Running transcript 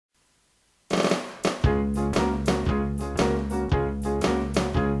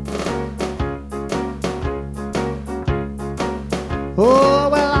Oh,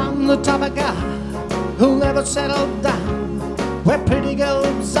 well, I'm the type of guy who'll never settle down where pretty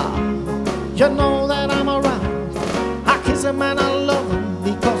girls are. You know that I'm around. I kiss them and I love them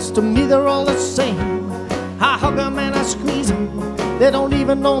because to me they're all the same. I hug them and I squeeze them. They don't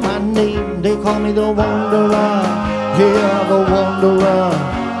even know my name. They call me the wanderer. Yeah, the wanderer.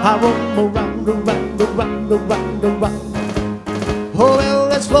 I roam around, around, around, around, around. Oh, well,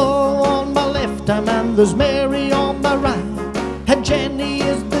 there's Flo on my left and there's Mary on my right. And Jenny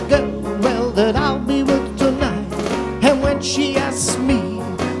is the girl, well, that I'll be with tonight. And when she asks me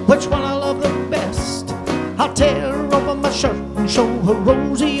which one I love the best, I'll tear open my shirt and show her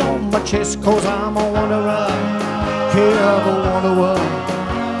Rosie on my chest. 'Cause I'm a wanderer, yeah, the wanderer.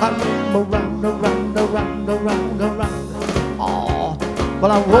 I roam around, around, around, around, around. Oh,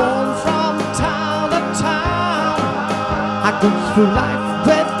 well, I roam from town to town. I go through life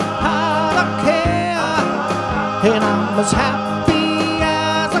without a care, and I'm as happy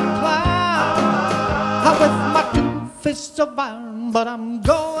as a clown. With my 2 fists of iron, but I'm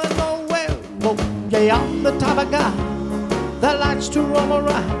going nowhere. Oh, yeah, I'm the type of guy that likes to roam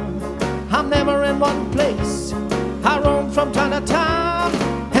around. I'm never in one place. I roam from town to town,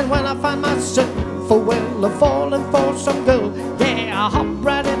 and when I find myself, oh well, I'm falling for some girl, yeah, I hop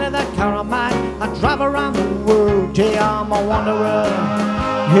right into that car of mine. I drive around the world, yeah, I'm a wanderer,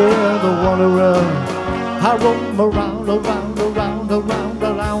 yeah, the wanderer. I roam around, around, around, around,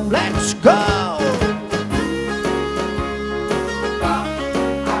 around. Let's go!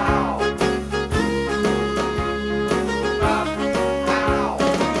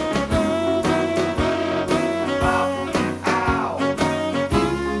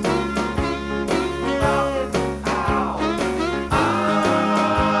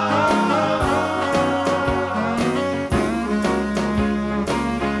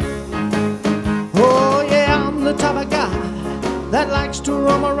 That likes to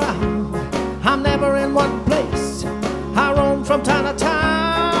roam around. I'm never in one place. I roam from town to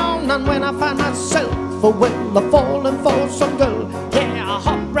town, and when I find myself, oh well, I'm falling for some girl, yeah, I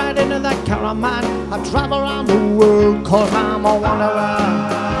hop right into that car of mine. I drive around the world 'cause I'm a wanderer,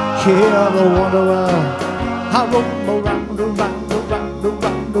 yeah, the wanderer. I roam around, around, around,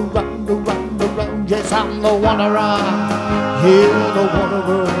 around, around, around, around. Yes, I'm the wanderer, yeah, the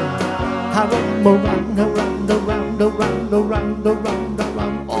wanderer. I roam around, around, around, around, around, around,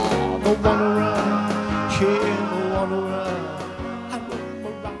 around. Oh, the wanderer, yeah, the wanderer.